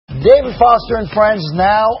David Foster and Friends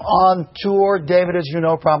now on tour. David, as you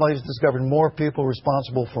know, probably has discovered more people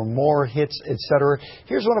responsible for more hits, etc.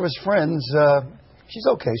 Here's one of his friends. She's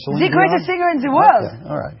okay. The greatest singer in the world. Okay.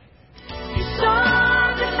 All right.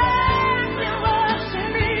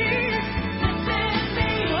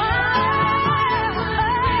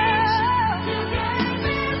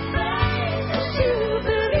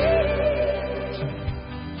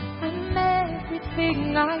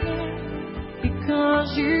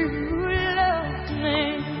 Because you loved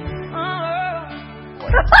me.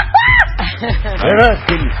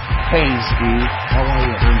 Hey, Steve. How are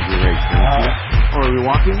you? I'm great, thank you. Oh, are we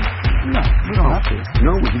walking? No, we don't have to.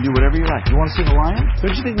 No, we can do whatever you like. You want to see the lion?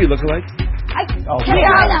 Don't you think we look alike? I can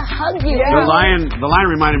try to hug you. The lion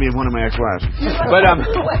reminded me of one of my ex-wives. But not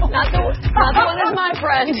the one that's my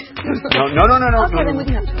friend. No. Okay, then we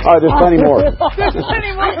can. Oh, there's plenty more.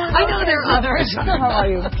 I know there are others. How are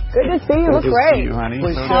you? Good to see you. You look great. You, honey.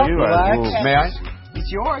 Please So do you. May I?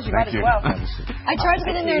 It's yours. You Thank might as well. I tried to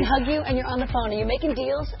get in there and hug you, and you're on the phone. Are you making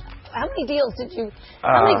deals? How many deals did you?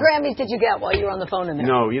 How many Grammys did you get while you were on the phone in there?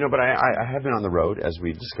 No, but I have been on the road as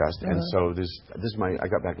we discussed, and so this is I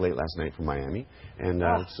got back late last night from Miami, and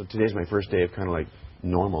so today's my first day of kind of like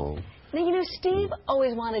normal. Now Steve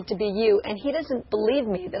always wanted to be you, and he doesn't believe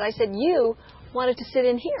me that I said you wanted to sit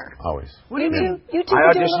in here. Always. What do you do? You two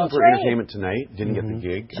I do a auditioned little for trade. Entertainment Tonight. Didn't get the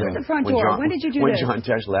gig. At the front door. When did you do When this? John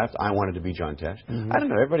Tesh left, I wanted to be John Tesh. I don't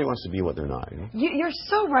know. Everybody wants to be what they're not. You're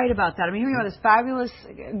so right about that. I mean, here you are, this fabulous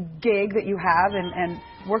gig that you have, and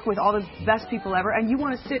work with all the best people ever, and you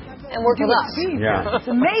want to sit and work with us. Steve. Yeah. It's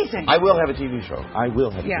amazing. I will have a TV show. I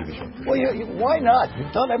will have a TV show. Well, why not?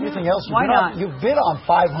 You've done everything else. Why not? You've been on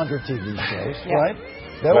 500 TV shows, right?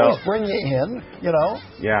 They always bring you in,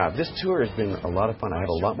 Yeah, this tour has been a lot of fun. I have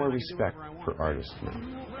a lot more respect for artists now.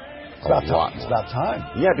 It's about time. It's about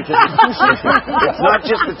time. Yeah, because it's not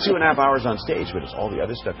just the 2.5 hours on stage, but it's all the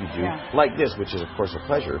other stuff you do, like this, which is, of course, a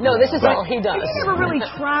pleasure. No, this is all he does. You've never really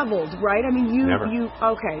traveled, right? I mean, Never.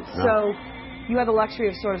 Okay, so you have the luxury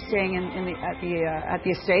of sort of staying at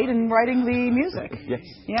the estate and writing the music. Yes.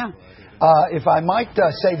 Yeah. If I might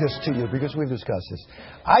say this to you, because we've discussed this,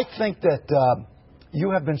 I think that you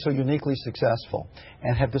have been so uniquely successful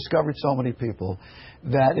and have discovered so many people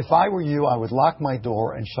that if I were you, I would lock my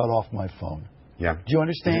door and shut off my phone. Yeah. Do you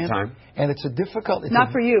understand? Anytime. And it's a difficult...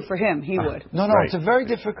 Not for you, for him. He would. No, Right. it's a very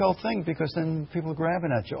difficult thing because then people are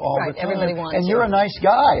grabbing at you all the time. Everybody wants and you're a nice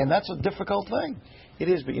guy, and that's a difficult thing. It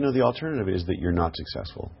is, but the alternative is that you're not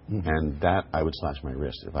successful. And that I would slash my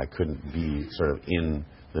wrist if I couldn't be sort of in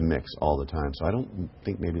the mix all the time. So I don't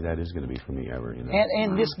think maybe that is going to be for me ever.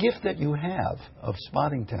 And this gift that you have of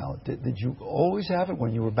spotting talent, did you always have it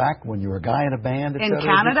when you were back, when you were a guy in a band, et In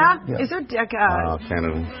cetera? Canada? Yeah. Is there...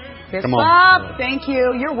 Canada. Fist Come on. bump. Thank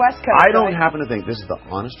you. You're West Coast. I don't happen to think, this is the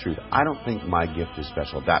honest truth, I don't think my gift is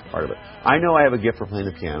special, that part of it. I know I have a gift for playing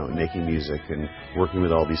the piano and making music and working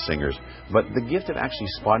with all these singers, but the gift of actually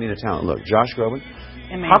spotting a talent. Look, Josh Groban,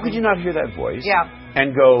 how could you not hear that voice? Yeah.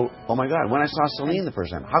 And go, oh my God, when I saw Celine the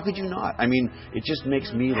first time, how could you not? I mean, it just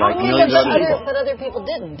makes me like millions of other people. But other people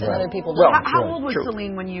didn't, and other people Well, didn't. How old was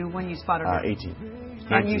Celine when you spotted her? 18.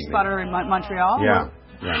 And you spotted her in Montreal? Yeah,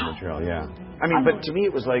 Montreal, yeah. I mean, but to me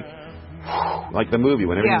it was like the movie,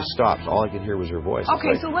 when everything stops, all I could hear was her voice.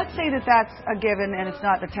 Okay, so let's say that that's a given and it's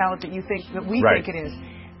not the talent that you think, that we Right. think it is.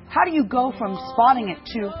 How do you go from spotting it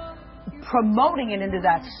to promoting it into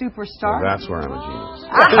that superstar? Well, that's where I'm a genius.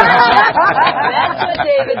 That's what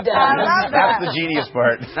David does. That's the genius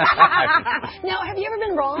part. Now, have you ever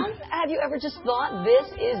been wrong? Have you ever just thought this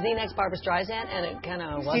is the next Barbra Streisand, and it kind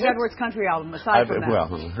of wasn't? Steve Edwards' country album, aside from that. Well,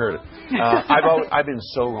 I heard it. I've been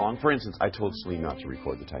so wrong. For instance, I told Celine not to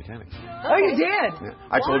record the Titanic. Oh, you did? Yeah.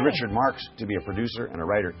 I told Richard Marx to be a producer and a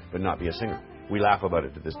writer, but not be a singer. We laugh about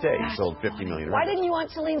it to this day. He sold 50 million records. Why didn't you want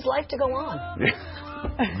Celine's life to go on?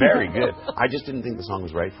 Very good. I just didn't think the song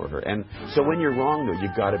was right for her. And so when you're wrong, though, you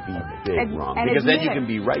got to be big wrong. Because then you can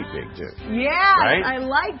be right big, too. Yeah, right? I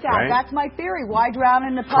like that. Right? That's my theory. Why drown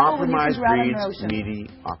in the puddle when you Compromise can drown in the breeds ocean?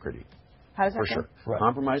 mediocrity. How does that For go? sure. Right.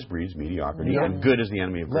 Compromise breeds mediocrity, and good is the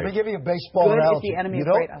enemy of great. Let me give you a baseball Good is analogy. the enemy of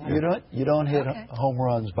great. I like You don't hit home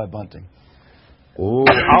runs by bunting. Oh,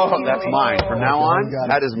 that's mine. From now on,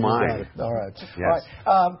 that is mine. All right. Yes.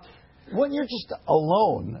 All right. When you're just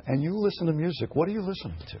alone and you listen to music, what are you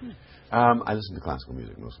listening to? I listen to classical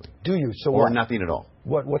music mostly. Do you? So or what? nothing at all.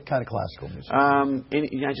 What kind of classical music?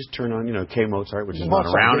 I just turn on, K. Mozart, which is not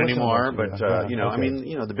Mozart, around you listen to anymore, Mozart, but yeah. I mean,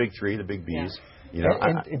 the big three, the big Bs.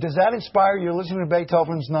 And does that inspire you? Listening to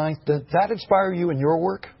Beethoven's Ninth, does that inspire you in your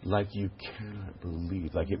work? Like you cannot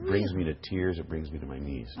believe. Like, it brings me to tears. It brings me to my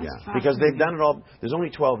knees. Because they've done it all. There's only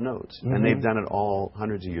 12 notes, and they've done it all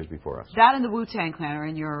hundreds of years before us. That and the Wu-Tang Clan are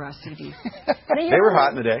in your CDs. They were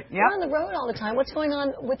hot in the day. You're on the road all the time. What's going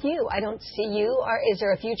on with you? I don't see you. Is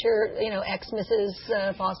there a future,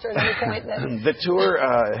 ex-Mrs. Foster at any point? The tour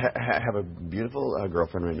have a beautiful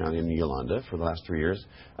girlfriend right now named Yolanda for the last 3 years.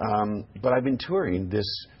 But I've been touring this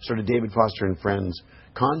sort of David Foster and Friends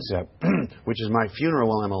concept, which is my funeral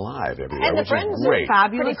while I'm alive everywhere, And the which Friends is great.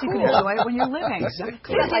 Fabulous. Pretty You cool. can enjoy it when you're living.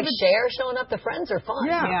 Exactly. Yeah, like Cher showing up. The Friends are fun.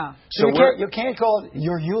 Yeah. So So you can't call it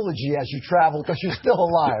your eulogy as you travel because you're still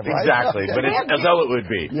alive, right? Exactly, but it's as though it would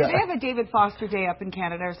be. Do they have a David Foster Day up in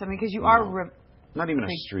Canada or something? Because you are... Not even a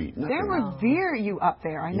street. They Nothing. revere you up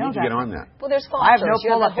there. I You know need to that. get on that. Well, there's Fosters. I have no You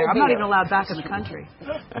pull the up there. whole I'm not deal. even allowed back in the country.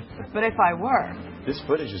 But if I were... This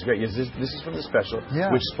footage is great. Yes, this is from the special,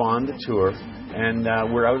 Yeah. which spawned the tour. And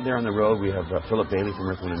we're out there on the road. We have Philip Bailey from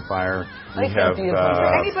Earth, Wind & Fire. We so have... beautiful. Is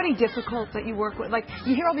there anybody difficult that you work with? Like,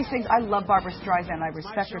 you hear all these things. I love Barbara Streisand. I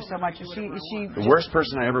respect her so much. Is she the worst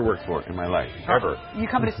person I ever worked for in my life. Ever. You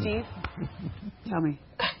coming to Steve? Tell me.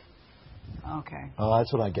 Okay. Oh,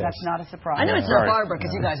 that's what I guess. That's not a surprise. I know it's not Barbara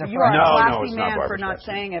because you guys are You are No, a no, classy it's not man Barbara for not Streisand.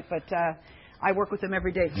 saying it, but I work with them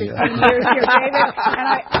every day. 15 years here, David.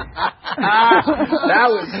 And That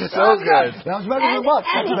was so good. That was better than the buck.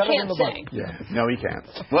 and he That's better can't than the buck. sing. Yeah. No, he can't.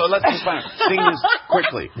 Well, let's just find out. Sing this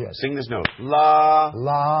quickly. Yes. Sing this note. La.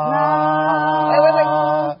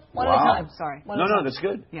 La. Wait. One at a Wow. time. Sorry. One No, at a no, time. that's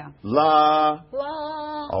good. Yeah. La.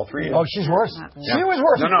 La. All three. Oh, she's worse. Yeah. She was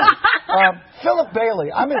worse. No. Philip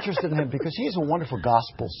Bailey. I'm interested in him because he's a wonderful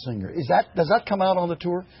gospel singer. Does that come out on the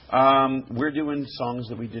tour? We're doing songs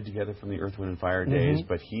that we did together from the Earth, Wind & Fire days,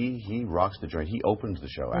 but he rocks the joint. He opens the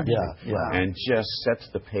show, actually. Yeah. And just sets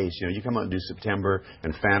the pace. You come out and do September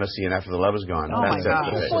and Fantasy and After the Love Is Gone. Oh, that my sets God.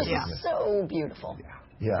 the This pace. was so beautiful.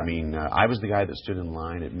 Yeah. I mean, I was the guy that stood in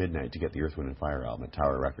line at midnight to get the Earth, Wind & Fire album at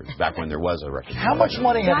Tower Records, back when there was a record. How much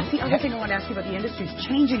money have That's the other thing I want to ask you about. The industry's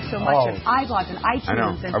changing so much. Oh. And iPods and iTunes. I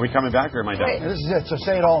know. And Are we coming back or am I done? This is it. So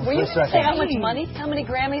say it all in Were you 3 going to say how seconds. much money? How many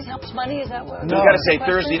Grammys? How much money? Is that what? No. You got to say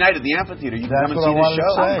Question? Thursday night at the amphitheater. You can That's come and what I see the wanted show.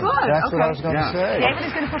 to say. Oh, good. That's what I was Okay. going to Yeah. say. David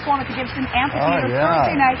is going to perform at the Gibson Amphitheater Oh, yeah.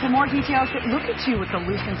 Thursday night. For more details, look at you with the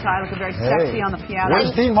loosened titles, the very sexy on the piano.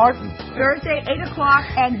 Where's Dean Martin? Thursday, 8 o'clock,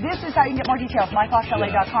 and this is how you can get more details.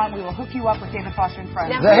 MikeFoxLA.com. We will hook you up with David Foster and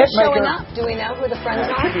Friends. Now, The who's hitmaker. showing up? Do we know who the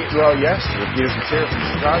Friends are? Well, yes. Here's the chair from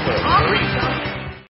Chicago. Oh,